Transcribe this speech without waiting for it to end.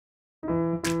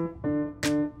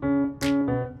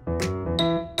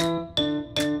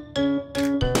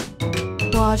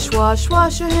Wash, wash,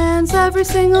 wash your hands every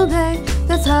single day.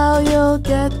 That's how you'll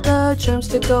get the germs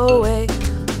to go away.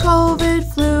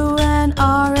 COVID, flu, and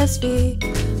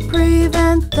RSV,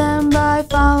 prevent them by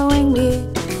following me.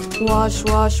 Wash,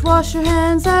 wash, wash your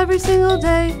hands every single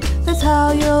day. That's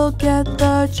how you'll get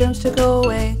the germs to go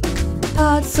away.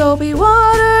 Hot soapy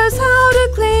water's how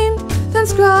to clean. Then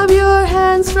scrub your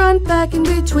hands front, back, and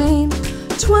between.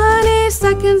 20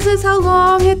 seconds is how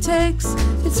long it takes.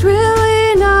 It's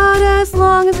really not as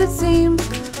long as it seems.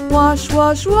 Wash,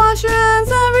 wash, wash your hands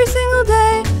every single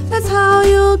day. That's how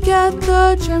you'll get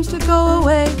the germs to go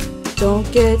away. Don't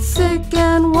get sick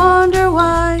and wonder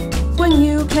why, when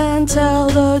you can tell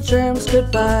the germs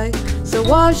goodbye. So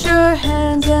wash your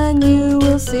hands and you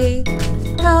will see.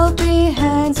 Healthy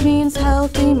hands means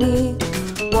healthy me.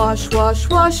 Wash, wash,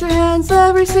 wash your hands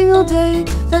every single day.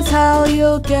 That's how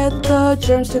you'll get the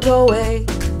germs to go away.